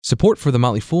Support for The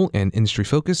Motley Fool and Industry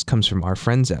Focus comes from our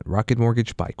friends at Rocket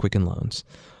Mortgage by Quicken Loans.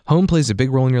 Home plays a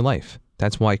big role in your life.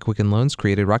 That's why Quicken Loans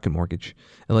created Rocket Mortgage.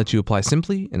 It lets you apply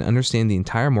simply and understand the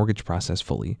entire mortgage process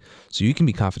fully, so you can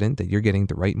be confident that you're getting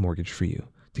the right mortgage for you.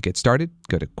 To get started,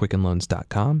 go to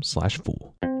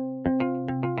quickenloans.com/fool.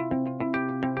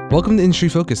 Welcome to Industry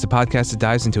Focus, the podcast that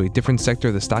dives into a different sector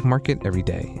of the stock market every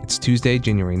day. It's Tuesday,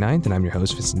 January 9th, and I'm your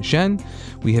host, Vincent Shen.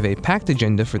 We have a packed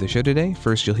agenda for the show today.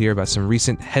 First, you'll hear about some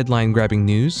recent headline-grabbing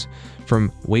news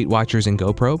from Weight Watchers and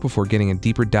GoPro before getting a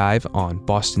deeper dive on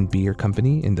Boston Beer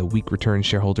Company and the weak return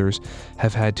shareholders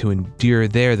have had to endure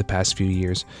there the past few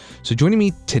years. So joining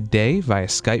me today via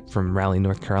Skype from Raleigh,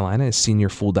 North Carolina is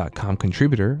SeniorFool.com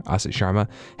contributor Asit Sharma.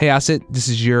 Hey, Asit, this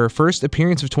is your first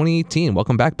appearance of 2018.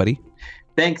 Welcome back, buddy.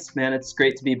 Thanks, man. It's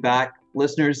great to be back.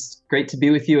 Listeners, great to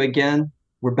be with you again.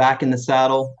 We're back in the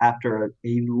saddle after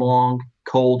a long,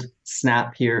 cold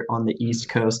snap here on the East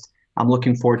Coast. I'm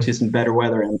looking forward to some better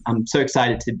weather, and I'm so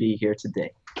excited to be here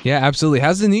today. Yeah, absolutely.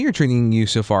 How's the new year treating you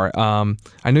so far? I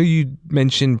know you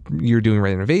mentioned you're doing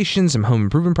renovations, some home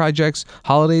improvement projects,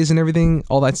 holidays and everything.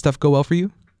 All that stuff go well for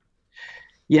you?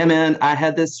 Yeah, man. I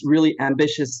had this really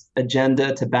ambitious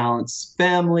agenda to balance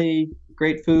family,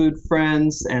 great food,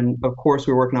 friends, and of course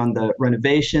we're working on the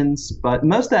renovations, but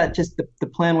most of that, just the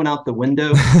plan went out the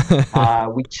window.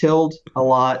 We chilled a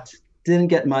lot, didn't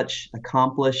get much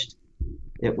accomplished.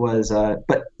 It was,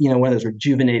 but one of those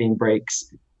rejuvenating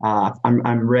breaks.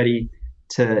 I'm ready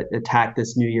to attack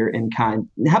this new year in kind.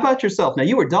 How about yourself? Now,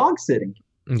 you were dog sitting.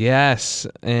 Yes,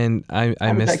 and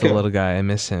I miss the little guy. I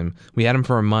miss him. We had him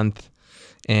for a month,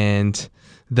 and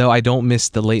though I don't miss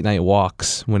the late night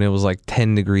walks when it was like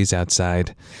 10 degrees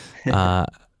outside,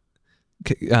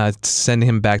 send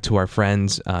him back to our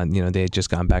friends. They had just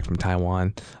gotten back from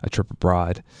Taiwan, a trip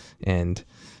abroad, and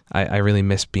I really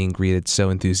miss being greeted so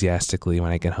enthusiastically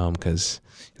when I get home because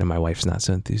my wife's not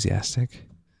so enthusiastic.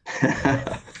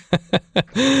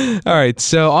 All right,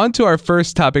 so on to our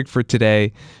first topic for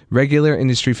today. Regular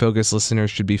industry focused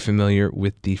listeners should be familiar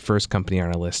with the first company on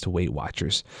our list, Weight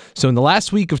Watchers. So in the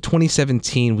last week of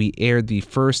 2017, we aired the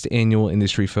first annual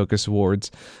Industry Focus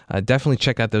Awards. Definitely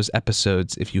check out those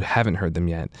episodes if you haven't heard them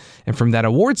yet. And from that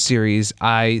award series,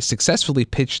 I successfully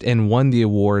pitched and won the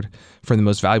award for the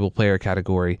most valuable player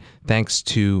category, thanks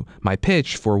to my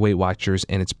pitch for Weight Watchers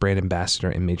and its brand ambassador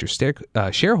and major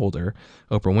shareholder,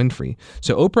 Oprah Winfrey.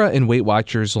 So Oprah and Weight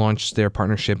Watchers launched their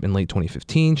partnership in late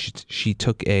 2015. She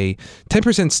took a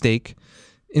 10% stake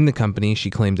in the company.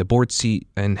 She claimed a board seat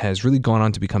and has really gone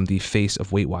on to become the face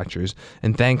of Weight Watchers.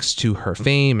 And thanks to her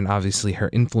fame and obviously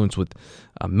her influence with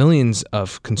millions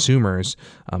of consumers,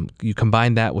 you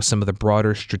combine that with some of the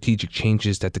broader strategic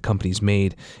changes that the company's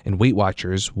made, and Weight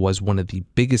Watchers was one of the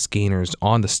biggest gainers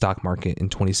on the stock market in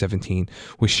 2017,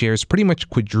 with shares pretty much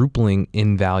quadrupling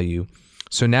in value.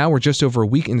 So now we're just over a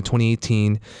week into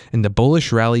 2018, and the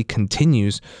bullish rally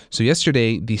continues. So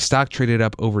yesterday, the stock traded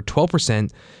up over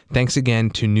 12%, thanks again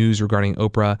to news regarding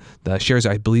Oprah. The shares,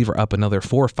 I believe, are up another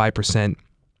 4 or 5%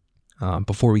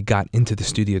 before we got into the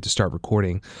studio to start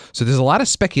recording. So there's a lot of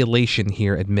speculation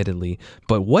here, admittedly.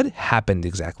 But what happened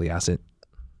exactly, Asit?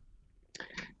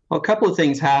 Well, a couple of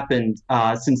things happened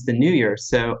since the new year.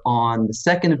 So on the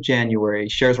 2nd of January,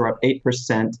 shares were up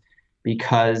 8%.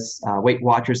 Because Weight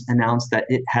Watchers announced that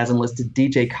it has enlisted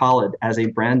DJ Khaled as a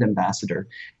brand ambassador.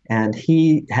 And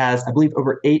he has, I believe,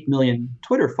 over 8 million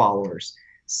Twitter followers.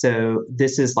 So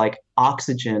this is like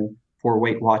oxygen for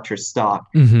Weight Watchers stock.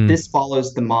 Mm-hmm. This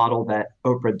follows the model that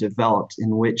Oprah developed,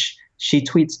 in which she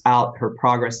tweets out her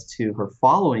progress to her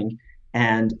following,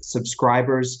 and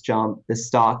subscribers jump, the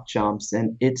stock jumps,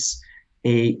 and it's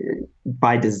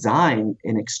by design,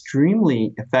 an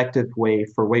extremely effective way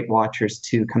for Weight Watchers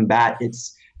to combat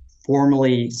its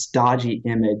formerly stodgy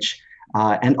image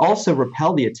and also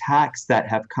repel the attacks that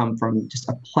have come from just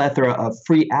a plethora of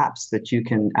free apps that you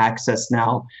can access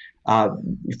now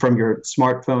from your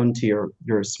smartphone to your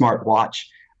smartwatch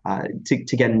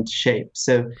to get into shape.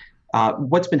 So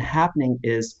what's been happening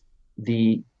is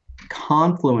the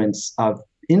confluence of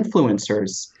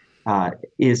influencers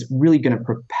is really going to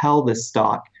propel this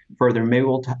stock further. Maybe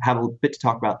we'll have a bit to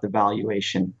talk about the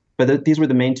valuation. But these were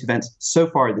the main two events so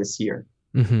far this year.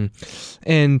 Mm-hmm.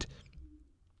 And,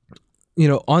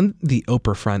 on the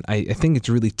Oprah front, I think it's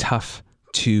really tough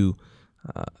to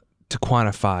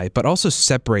quantify, but also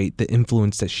separate the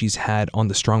influence that she's had on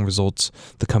the strong results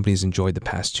the company's enjoyed the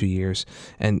past 2 years.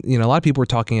 And, a lot of people were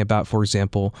talking about, for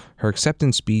example, her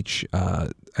acceptance speech,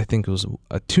 I think it was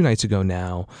 2 nights ago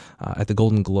now at the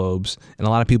Golden Globes. And a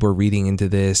lot of people are reading into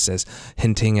this as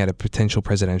hinting at a potential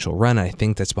presidential run. I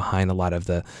think that's behind a lot of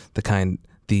the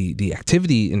the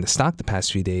activity in the stock the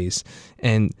past few days.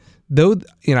 And though,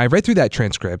 I read through that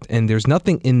transcript, and there's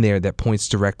nothing in there that points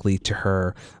directly to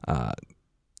her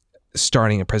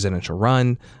starting a presidential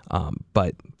run.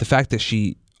 But the fact that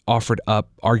she offered up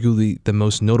arguably the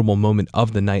most notable moment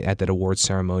of the night at that awards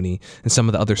ceremony, and some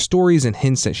of the other stories and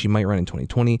hints that she might run in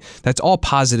 2020, that's all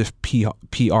positive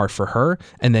PR for her,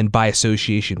 and then by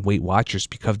association Weight Watchers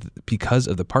because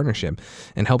of the partnership,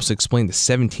 and helps explain the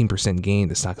 17% gain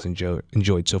the stock's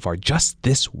enjoyed so far just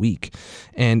this week.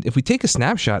 And if we take a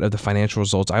snapshot of the financial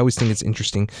results, I always think it's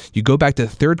interesting. You go back to the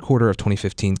third quarter of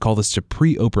 2015, call this the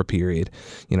pre-Oprah period.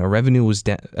 Revenue was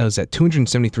at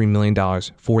 $273 million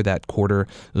for that quarter.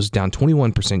 It was down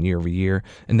 21% year over year.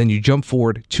 And then you jump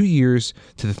forward 2 years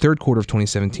to the third quarter of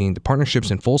 2017. The partnership's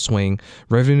in full swing.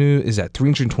 Revenue is at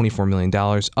 $324 million,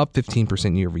 up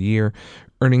 15% year over year.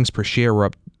 Earnings per share were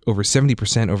up over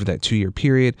 70% over that 2-year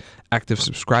period. Active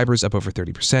subscribers up over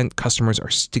 30%. Customers are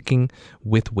sticking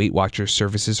with Weight Watchers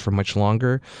services for much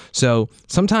longer. So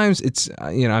sometimes it's,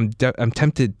 I'm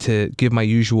tempted to give my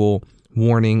usual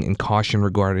warning and caution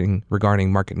regarding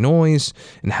market noise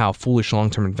and how foolish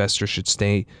long-term investors should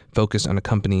stay focused on a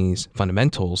company's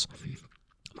fundamentals.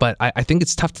 But I think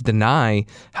it's tough to deny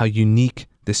how unique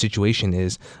the situation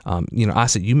is.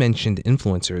 Asit, you mentioned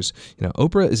influencers.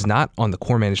 Oprah is not on the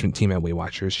core management team at Weight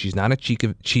Watchers. She's not a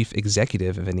chief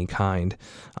executive of any kind.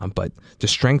 But the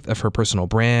strength of her personal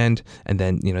brand, and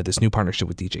then this new partnership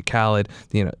with DJ Khaled,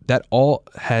 that all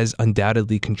has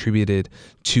undoubtedly contributed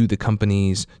to the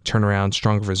company's turnaround,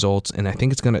 stronger results, and I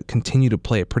think it's going to continue to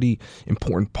play a pretty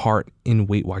important part in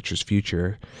Weight Watchers'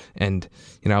 future. And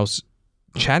I was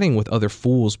chatting with other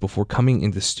fools before coming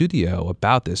into the studio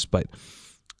about this, but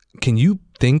can you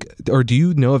think, or do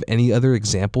you know of any other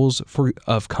examples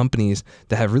of companies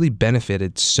that have really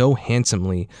benefited so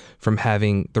handsomely from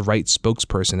having the right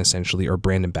spokesperson, essentially, or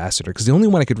brand ambassador? Because the only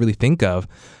one I could really think of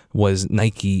was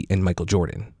Nike and Michael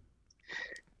Jordan.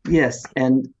 Yes,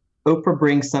 and Oprah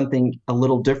brings something a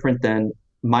little different than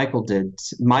Michael did.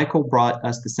 Michael brought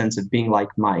us the sense of being like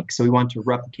Mike, so we want to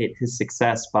replicate his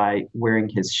success by wearing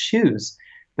his shoes.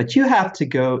 But you have to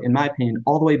go, in my opinion,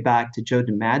 all the way back to Joe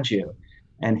DiMaggio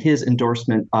and his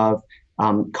endorsement of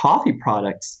coffee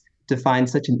products to find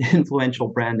such an influential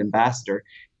brand ambassador.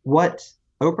 What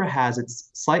Oprah has,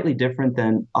 it's slightly different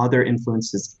than other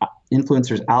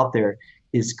influencers out there,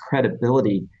 is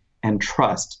credibility and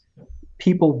trust.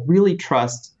 People really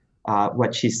trust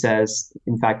what she says.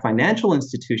 In fact, financial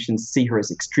institutions see her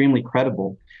as extremely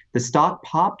credible. The stock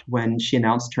popped when she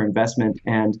announced her investment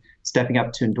and stepping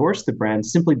up to endorse the brand,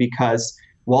 simply because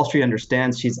Wall Street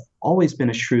understands she's always been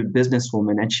a shrewd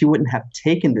businesswoman, and she wouldn't have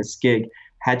taken this gig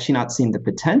had she not seen the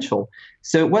potential.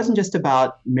 So it wasn't just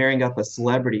about marrying up a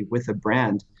celebrity with a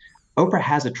brand. Oprah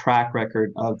has a track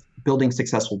record of building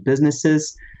successful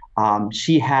businesses.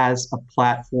 She has a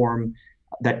platform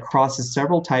that crosses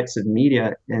several types of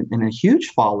media and a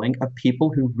huge following of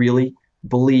people who really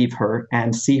believe her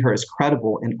and see her as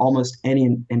credible in almost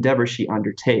any endeavor she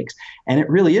undertakes. And it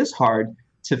really is hard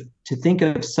to think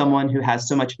of someone who has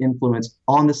so much influence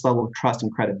on this level of trust and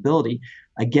credibility.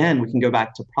 Again, we can go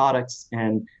back to products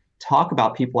and talk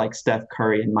about people like Steph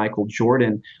Curry and Michael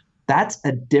Jordan. That's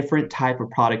a different type of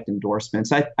product endorsement.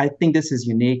 So I think this is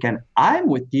unique, and I'm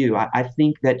with you. I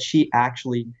think that she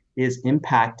actually is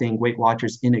impacting Weight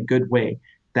Watchers in a good way,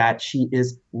 that she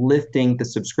is lifting the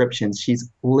subscriptions,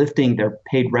 she's lifting their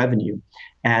paid revenue.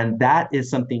 And that is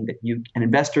something that an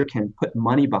investor can put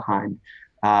money behind.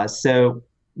 So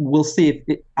we'll see.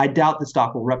 I doubt the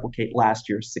stock will replicate last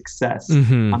year's success.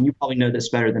 Mm-hmm. You probably know this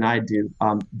better than I do,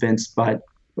 Vince, but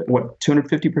what,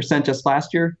 250% just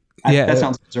last year? That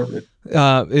sounds conservative.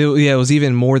 It was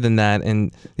even more than that.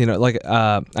 And,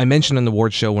 I mentioned on the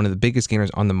award show, one of the biggest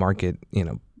gainers on the market,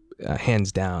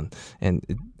 hands down. And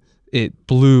it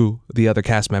blew the other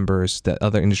cast members, the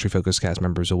other industry-focused cast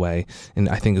members away. And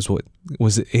I think is what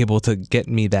was able to get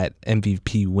me that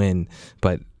MVP win.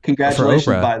 But congratulations,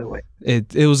 for Oprah, by the way.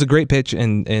 It was a great pitch,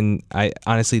 and I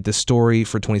honestly, the story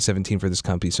for 2017 for this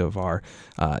company so far,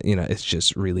 it's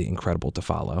just really incredible to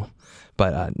follow.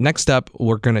 But next up,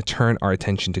 we're going to turn our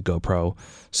attention to GoPro.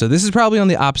 So this is probably on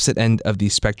the opposite end of the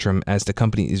spectrum, as the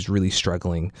company is really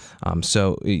struggling.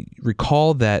 So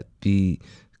recall that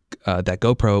that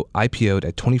GoPro IPO'd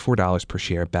at $24 per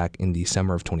share back in the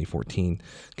summer of 2014,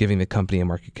 giving the company a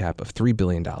market cap of $3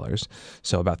 billion.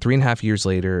 So about 3.5 years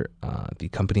later, the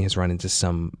company has run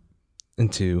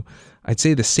into, I'd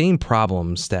say, the same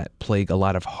problems that plague a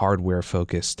lot of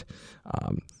hardware-focused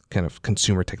kind of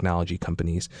consumer technology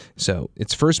companies. So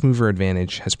its first mover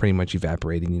advantage has pretty much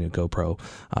evaporated. GoPro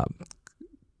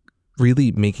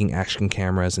really making action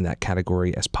cameras in that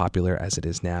category as popular as it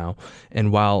is now.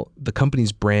 And while the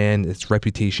company's brand, its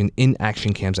reputation in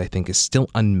action cams, I think is still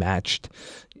unmatched,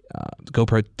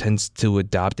 GoPro tends to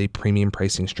adopt a premium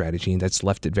pricing strategy, and that's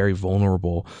left it very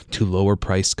vulnerable to lower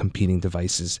priced competing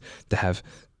devices that have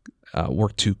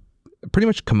worked to pretty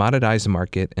much commoditize the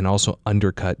market and also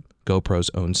undercut GoPro's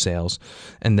own sales.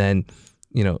 And then,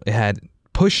 it had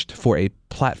pushed for a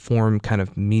platform kind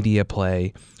of media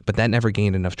play, but that never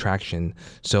gained enough traction.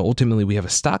 So ultimately, we have a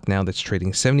stock now that's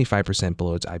trading 75%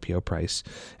 below its IPO price.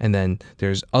 And then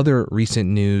there's other recent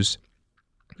news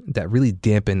that really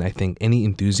dampen, I think, any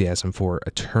enthusiasm for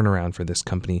a turnaround for this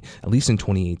company, at least in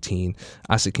 2018.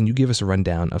 Asit, can you give us a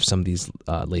rundown of some of these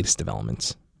latest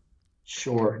developments?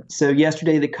 Sure. So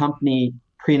yesterday, the company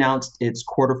pre-announced its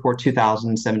Q4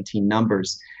 2017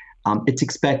 numbers. It's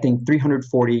expecting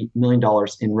 $340 million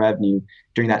in revenue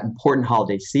during that important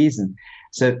holiday season.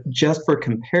 So just for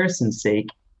comparison's sake,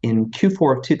 in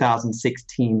Q4 of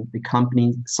 2016, the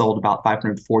company sold about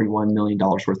 $541 million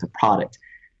worth of product.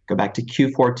 Go back to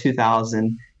Q4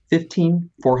 2015,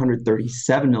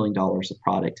 $437 million of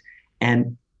product.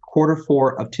 And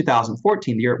Q4 of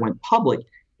 2014, the year it went public,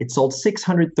 it sold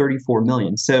 $634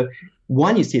 million. So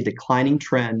one, you see a declining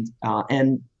trend,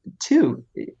 and two,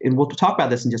 and we'll talk about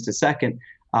this in just a second,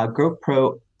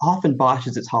 GoPro often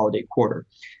botches its holiday quarter.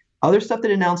 Other stuff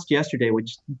that it announced yesterday,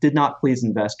 which did not please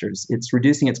investors, it's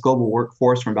reducing its global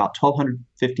workforce from about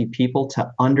 1,250 people to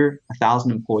under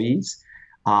 1,000 employees.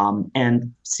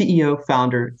 And CEO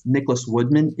founder Nicholas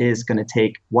Woodman is going to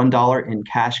take $1 in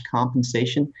cash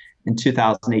compensation in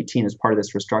 2018 as part of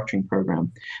this restructuring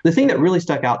program. The thing that really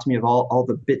stuck out to me of all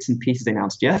the bits and pieces they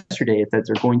announced yesterday is that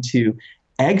they're going to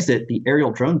exit the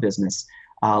aerial drone business.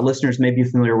 Listeners may be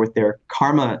familiar with their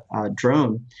Karma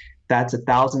drone. That's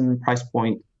 $1,000 price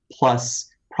point plus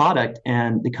product.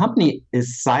 And the company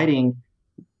is citing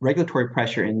regulatory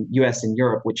pressure in US and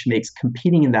Europe, which makes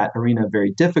competing in that arena very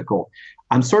difficult.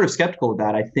 I'm sort of skeptical of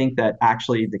that. I think that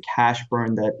actually the cash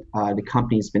burn that the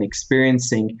company has been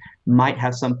experiencing might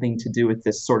have something to do with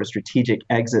this sort of strategic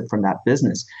exit from that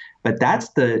business. But that's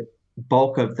the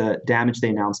bulk of the damage they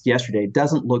announced yesterday. It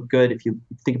doesn't look good. If you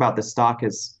think about the stock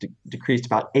has decreased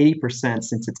about 80%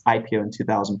 since its IPO in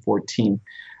 2014.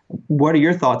 What are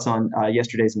your thoughts on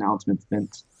yesterday's announcement,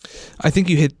 Vince? I think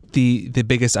you hit the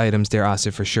biggest items there,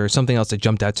 Asit, for sure. Something else that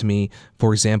jumped out to me,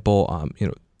 for example,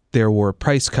 there were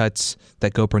price cuts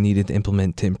that GoPro needed to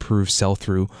implement to improve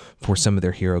sell-through for some of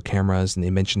their hero cameras. And they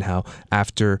mentioned how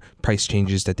after price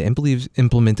changes that they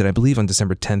implemented, I believe, on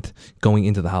December 10th, going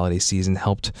into the holiday season,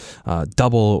 helped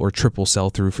double or triple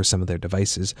sell-through for some of their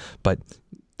devices. But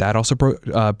that also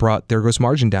brought their gross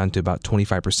margin down to about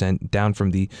 25%, down from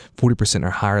the 40%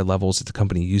 or higher levels that the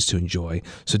company used to enjoy.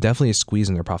 So definitely a squeeze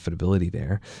in their profitability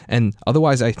there. And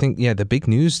otherwise, I think, the big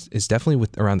news is definitely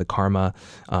around the Karma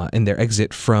and their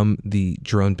exit from the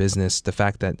drone business. The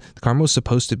fact that the Karma was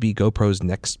supposed to be GoPro's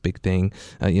next big thing,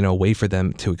 a way for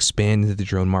them to expand into the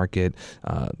drone market,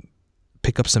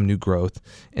 pick up some new growth,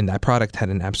 and that product had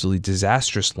an absolutely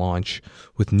disastrous launch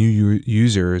with new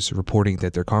users reporting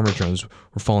that their Karma drones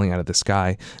were falling out of the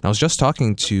sky. And I was just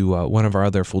talking to one of our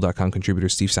other Fool.com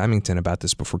contributors, Steve Symington, about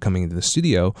this before coming into the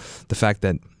studio. The fact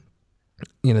that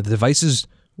the devices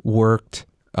worked.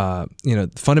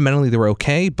 Fundamentally they were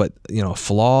okay, but a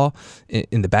flaw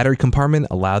in the battery compartment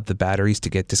allowed the batteries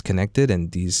to get disconnected,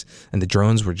 and the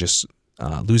drones were just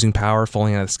losing power,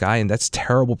 falling out of the sky, and that's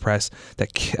terrible press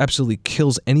that absolutely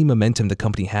kills any momentum the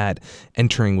company had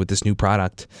entering with this new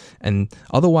product. And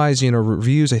otherwise,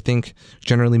 reviews, I think,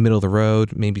 generally middle of the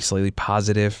road, maybe slightly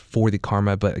positive for the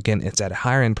Karma, but again, it's at a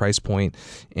higher end price point,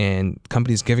 and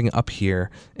companies giving up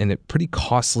here in a pretty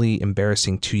costly,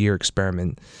 embarrassing 2-year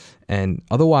experiment. And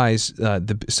otherwise,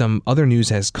 some other news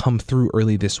has come through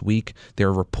early this week. There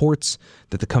are reports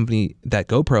that that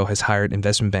GoPro has hired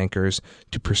investment bankers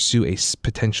to pursue a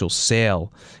potential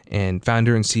sale. And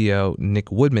founder and CEO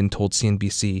Nick Woodman told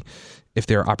CNBC, if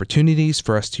there are opportunities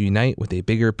for us to unite with a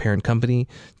bigger parent company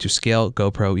to scale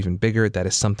GoPro even bigger, that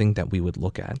is something that we would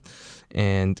look at.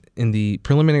 And in the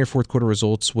preliminary Q4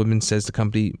 results, Woodman says the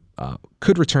company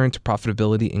could return to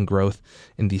profitability and growth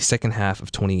in the second half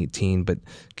of 2018. But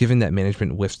given that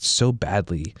management whiffed so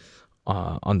badly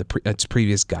on its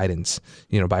previous guidance,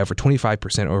 by over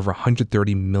 25%, or over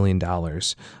 $130 million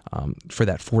for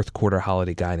that Q4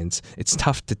 holiday guidance, it's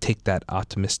tough to take that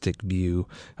optimistic view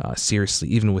seriously,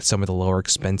 even with some of the lower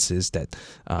expenses that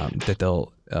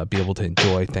they'll be able to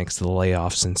enjoy thanks to the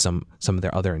layoffs and some of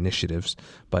their other initiatives.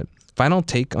 But final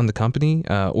take on the company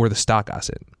or the stock,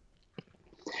 Asit?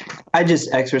 I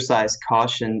just exercise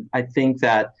caution. I think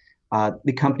that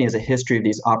the company has a history of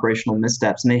these operational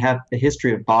missteps, and they have a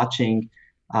history of botching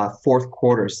fourth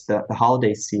quarters, the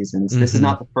holiday seasons. This is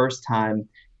not the first time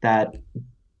that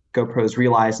GoPro's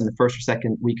realized in the first or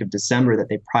second week of December that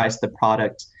they priced the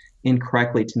product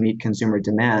incorrectly to meet consumer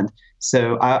demand.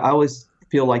 So I always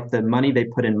feel like the money they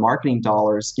put in marketing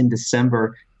dollars in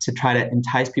December to try to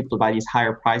entice people to buy these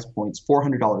higher price points,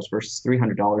 $400 versus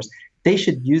 $300, they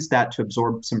should use that to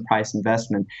absorb some price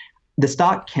investment. The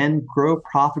stock can grow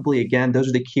profitably. Again, those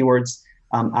are the keywords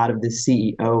out of the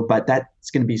CEO, but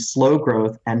that's going to be slow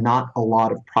growth and not a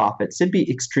lot of profits. So be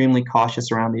extremely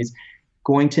cautious around these.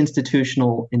 Going to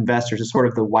institutional investors is sort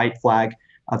of the white flag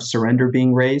of surrender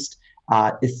being raised.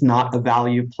 It's not a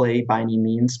value play by any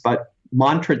means, but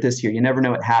monitor it this year. You never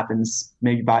know what happens.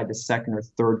 Maybe by the second or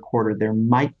third quarter, there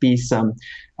might be some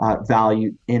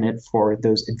value in it for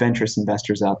those adventurous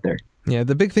investors out there. Yeah,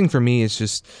 the big thing for me is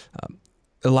just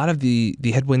a lot of the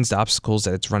headwinds, the obstacles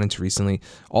that it's run into recently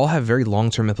all have very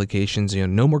long-term implications.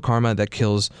 No more karma, that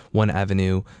kills one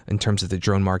avenue in terms of the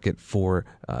drone market for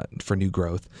new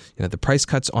growth. The price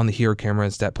cuts on the Hero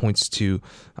cameras, that points to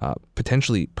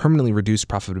potentially permanently reduced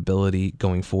profitability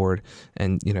going forward,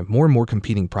 and more and more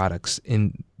competing products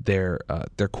in their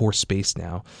core space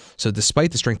now. So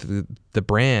despite the strength of the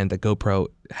brand that GoPro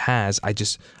has, I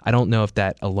don't know if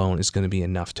that alone is going to be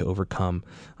enough to overcome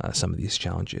some of these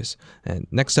challenges. And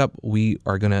next up, we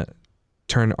are going to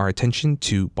turn our attention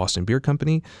to Boston Beer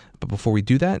Company. But before we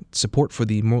do that, support for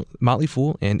the Motley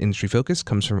Fool and Industry Focus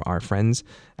comes from our friends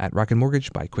at Rocket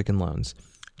Mortgage by Quicken Loans.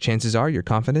 Chances are you're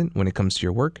confident when it comes to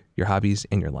your work, your hobbies,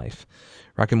 and your life.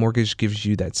 Rocket Mortgage gives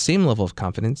you that same level of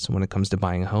confidence when it comes to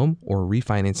buying a home or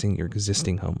refinancing your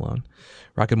existing home loan.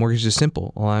 Rocket Mortgage is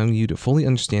simple, allowing you to fully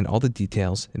understand all the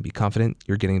details and be confident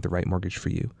you're getting the right mortgage for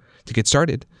you. To get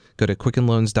started, go to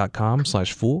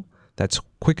quickenloans.com/fool. That's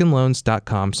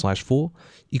quickenloans.com/fool.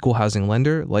 Equal housing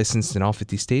lender, licensed in all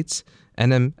 50 states.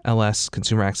 NMLS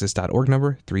consumeraccess.org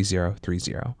number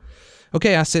 3030.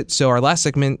 Okay, Asit. So our last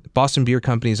segment, Boston Beer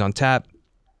Company, is on tap.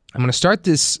 I'm going to start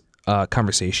this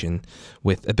conversation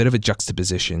with a bit of a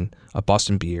juxtaposition of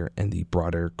Boston Beer and the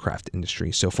broader craft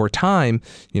industry. So for a time,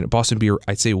 Boston Beer,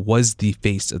 I'd say, was the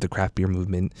face of the craft beer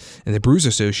movement, and the Brewers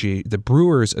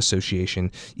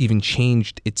Association even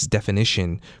changed its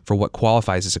definition for what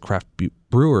qualifies as a craft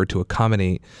brewer to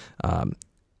accommodate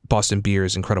Boston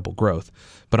Beer's incredible growth.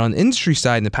 But on the industry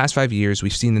side, in the past 5 years,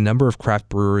 we've seen the number of craft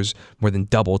brewers more than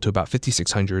double to about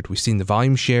 5,600. We've seen the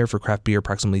volume share for craft beer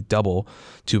approximately double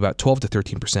to about 12 to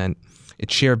 13%.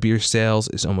 Its share of beer sales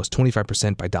is almost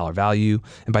 25% by dollar value.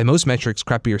 And by most metrics,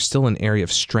 craft beer is still an area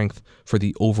of strength for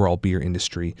the overall beer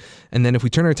industry. And then if we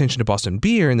turn our attention to Boston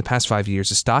Beer, in the past 5 years,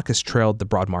 the stock has trailed the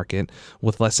broad market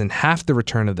with less than half the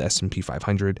return of the S&P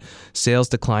 500. Sales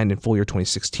declined in full year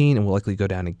 2016 and will likely go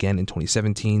down again in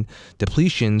 2017.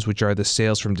 Depletions, which are the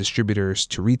sales from distributors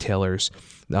to retailers,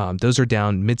 those are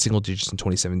down mid-single digits in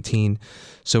 2017.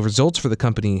 So results for the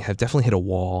company have definitely hit a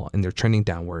wall, and they're trending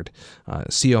downward.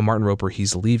 CEO Martin Roper,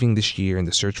 he's leaving this year, and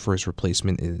the search for his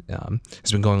replacement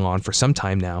has been going on for some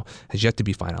time now, has yet to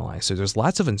be finalized. So there's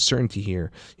lots of uncertainty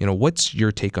here. What's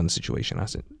your take on the situation,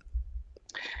 Asit?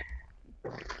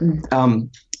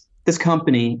 This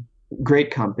company, great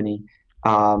company,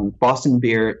 Boston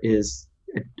Beer is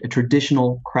a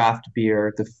traditional craft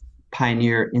beer, the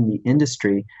pioneer in the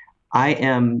industry. I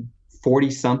am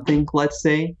 40-something, let's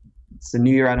say. It's the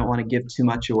new year. I don't want to give too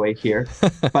much away here.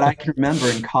 But I can remember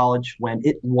in college when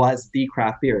it was the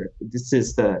craft beer. This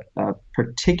is the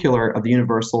particular of the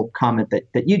universal comment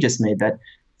that you just made, that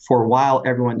for a while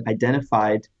everyone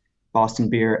identified Boston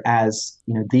Beer as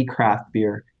the craft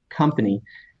beer company.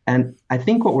 And I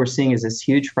think what we're seeing is this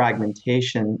huge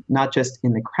fragmentation, not just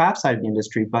in the craft side of the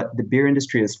industry, but the beer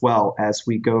industry as well, as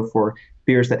we go for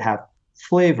beers that have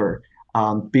flavor,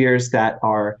 beers that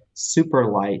are super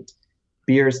light,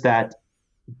 beers that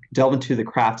delve into the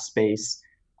craft space,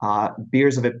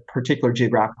 beers of a particular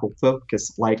geographical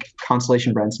focus, like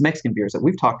Constellation Brands Mexican beers that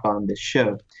we've talked about on this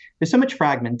show. There's so much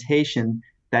fragmentation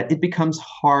that it becomes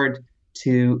hard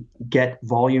to get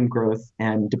volume growth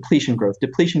and depletion growth.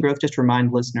 Depletion growth, just to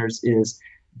remind listeners, is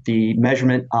the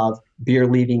measurement of beer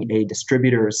leaving a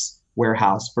distributor's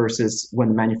warehouse versus when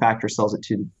the manufacturer sells it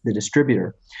to the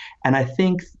distributor. And I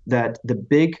think that the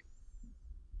big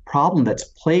problem that's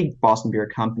plagued Boston Beer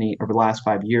Company over the last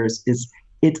 5 years is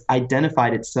it's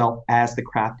identified itself as the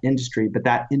craft industry, but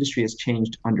that industry has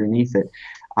changed underneath it.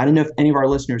 I don't know if any of our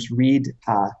listeners read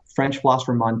French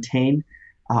philosopher Montaigne,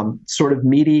 sort of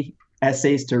meaty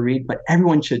essays to read, but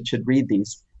everyone should read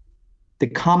these. The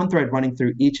common thread running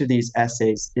through each of these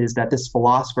essays is that this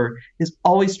philosopher is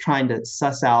always trying to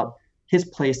suss out his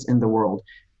place in the world.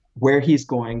 where he's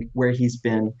going, where he's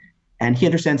been, and he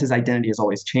understands his identity is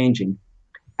always changing.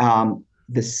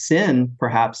 The sin,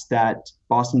 perhaps, that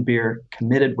Boston Beer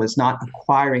committed was not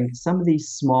acquiring some of these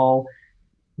small,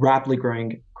 rapidly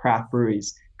growing craft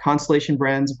breweries. Constellation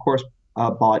Brands, of course,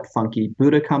 bought Funky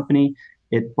Buddha Company.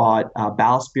 It bought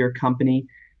Ballast Beer Company.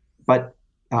 But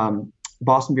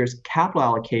Boston Beer's capital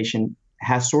allocation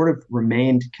has sort of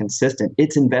remained consistent.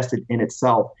 It's invested in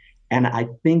itself. And I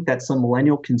think that some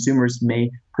millennial consumers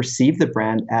may perceive the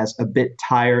brand as a bit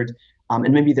tired,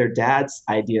 and maybe their dad's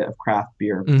idea of craft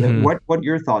beer. Mm-hmm. What are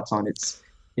your thoughts on its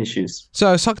issues? So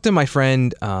I was talking to my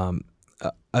friend,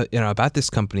 about this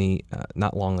company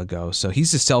not long ago. So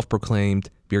he's a self-proclaimed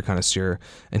beer connoisseur,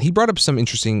 and he brought up some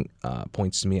interesting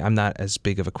points to me. I'm not as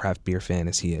big of a craft beer fan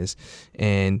as he is,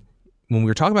 and when we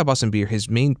were talking about Boston Beer, his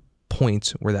main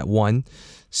points were that, one,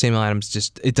 Samuel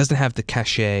Adams it doesn't have the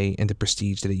cachet and the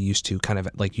prestige that it used to, kind of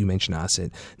like you mentioned,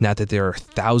 Asit. Now that there are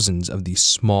thousands of these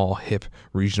small, hip,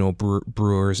 regional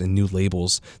brewers and new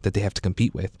labels that they have to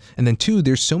compete with. And then two,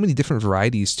 there's so many different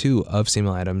varieties, too, of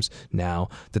Samuel Adams now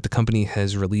that the company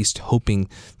has released, hoping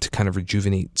to kind of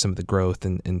rejuvenate some of the growth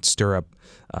and stir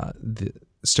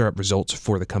up results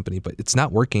for the company, but it's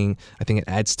not working. I think it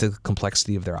adds to the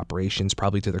complexity of their operations,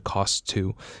 probably to their costs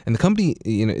too. And the company,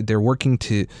 they're working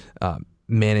to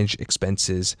manage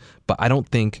expenses, but I don't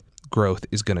think growth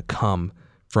is going to come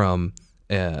from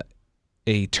a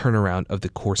turnaround of the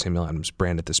core Samuel Adams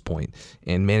brand at this point.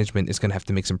 And management is going to have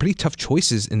to make some pretty tough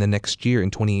choices in the next year,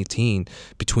 in 2018,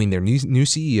 between their new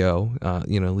CEO,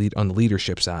 lead on the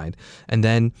leadership side, and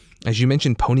then, as you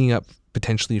mentioned, ponying up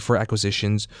potentially for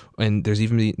acquisitions. And there's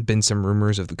even been some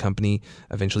rumors of the company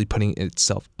eventually putting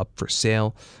itself up for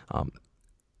sale.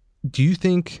 Do you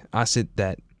think, Asit,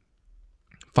 that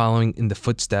following in the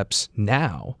footsteps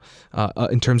now,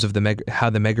 in terms of how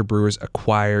the mega brewers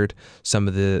acquired some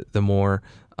of the more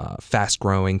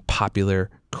fast-growing, popular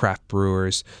craft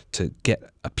brewers to get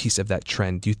a piece of that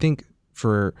trend, do you think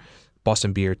for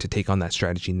Boston Beer to take on that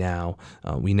strategy now?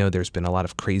 We know there's been a lot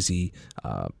of crazy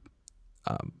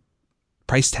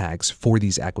price tags for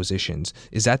these acquisitions.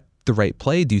 Is that the right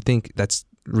play? Do you think that's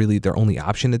really their only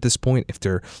option at this point? If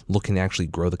they're looking to actually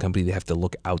grow the company, they have to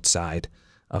look outside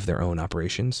of their own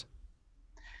operations?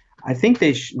 I think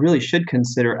they really should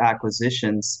consider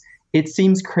acquisitions. It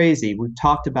seems crazy. We've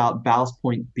talked about Ballast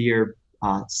Point Beer,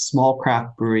 small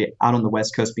craft brewery out on the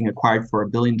West Coast, being acquired for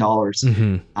 $1 billion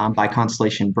by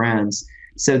Constellation Brands.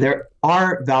 So there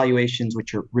are valuations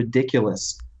which are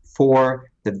ridiculous for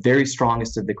the very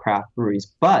strongest of the craft breweries.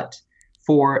 But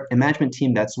for a management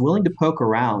team that's willing to poke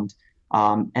around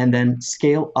and then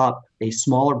scale up a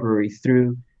smaller brewery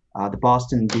through the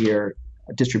Boston Beer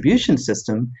distribution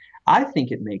system, I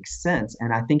think it makes sense.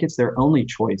 And I think it's their only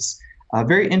choice. A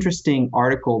very interesting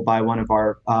article by one of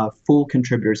our Fool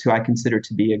contributors, who I consider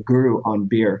to be a guru on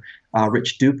beer,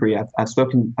 Rich Dupree. I've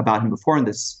spoken about him before in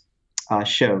this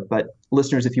show. But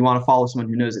listeners, if you want to follow someone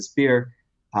who knows his beer,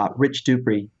 Rich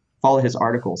Dupree, follow his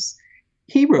articles.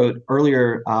 He wrote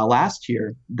earlier last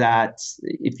year that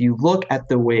if you look at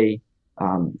the way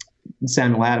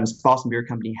Samuel Adams, Boston Beer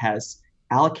Company, has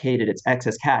allocated its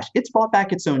excess cash, it's bought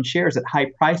back its own shares at high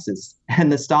prices,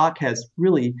 and the stock has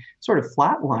really sort of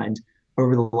flatlined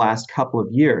over the last couple of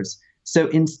years. So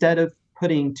instead of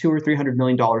putting $200 or $300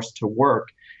 million to work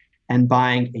and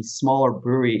buying a smaller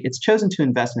brewery, it's chosen to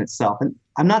invest in itself. And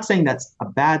I'm not saying that's a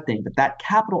bad thing, but that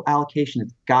capital allocation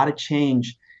has got to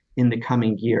change in the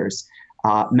coming years.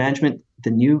 Management,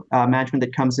 the new management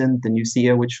that comes in, the new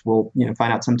CEO, which we'll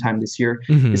find out sometime this year,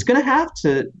 is going to have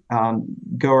to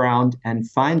go around and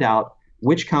find out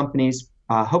which companies,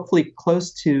 hopefully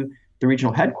close to the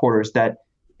regional headquarters, that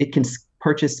it can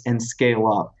purchase and scale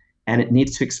up. And it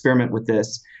needs to experiment with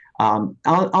this. On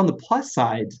the plus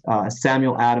side,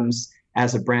 Samuel Adams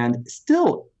as a brand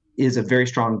still is a very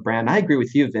strong brand. I agree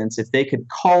with you, Vince. If they could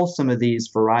cull some of these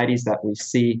varieties that we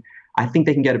see, I think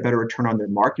they can get a better return on their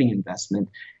marketing investment.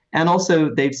 And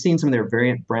also, they've seen some of their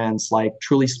variant brands like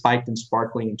Truly Spiked and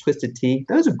Sparkling and Twisted Tea.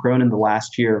 Those have grown in the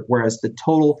last year, whereas the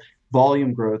total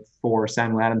volume growth for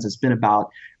Samuel Adams has been about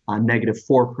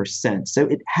 -4%. So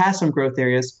it has some growth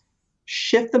areas.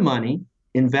 Shift the money,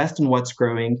 invest in what's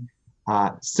growing,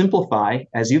 simplify,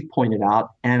 as you've pointed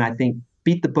out, and I think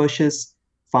beat the bushes,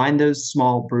 find those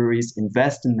small breweries,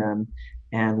 invest in them,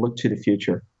 and look to the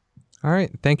future. All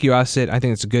right. Thank you, Asit. I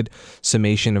think it's a good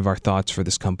summation of our thoughts for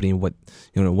this company and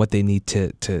what they need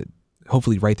to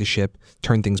hopefully right the ship,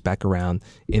 turn things back around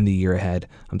in the year ahead.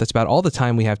 That's about all the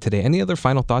time we have today. Any other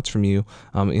final thoughts from you?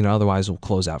 Otherwise we'll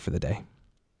close out for the day.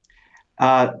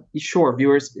 Sure,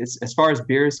 viewers. As far as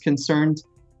beer is concerned,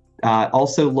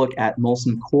 also look at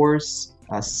Molson Coors.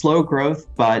 slow growth,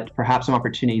 but perhaps some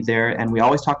opportunity there. And we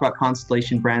always talk about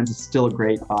Constellation Brands. It's still a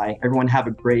great buy. Everyone have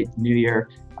a great new year.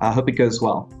 Hope it goes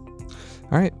well.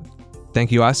 All right.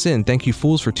 Thank you, Austin, and thank you,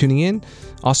 fools, for tuning in.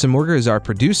 Austin Morger is our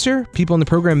producer. People in the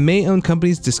program may own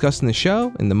companies discussed in the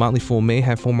show, and the Motley Fool may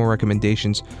have formal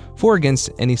recommendations for or against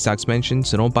any stocks mentioned,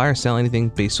 so don't buy or sell anything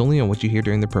based solely on what you hear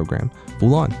during the program.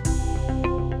 Fool on.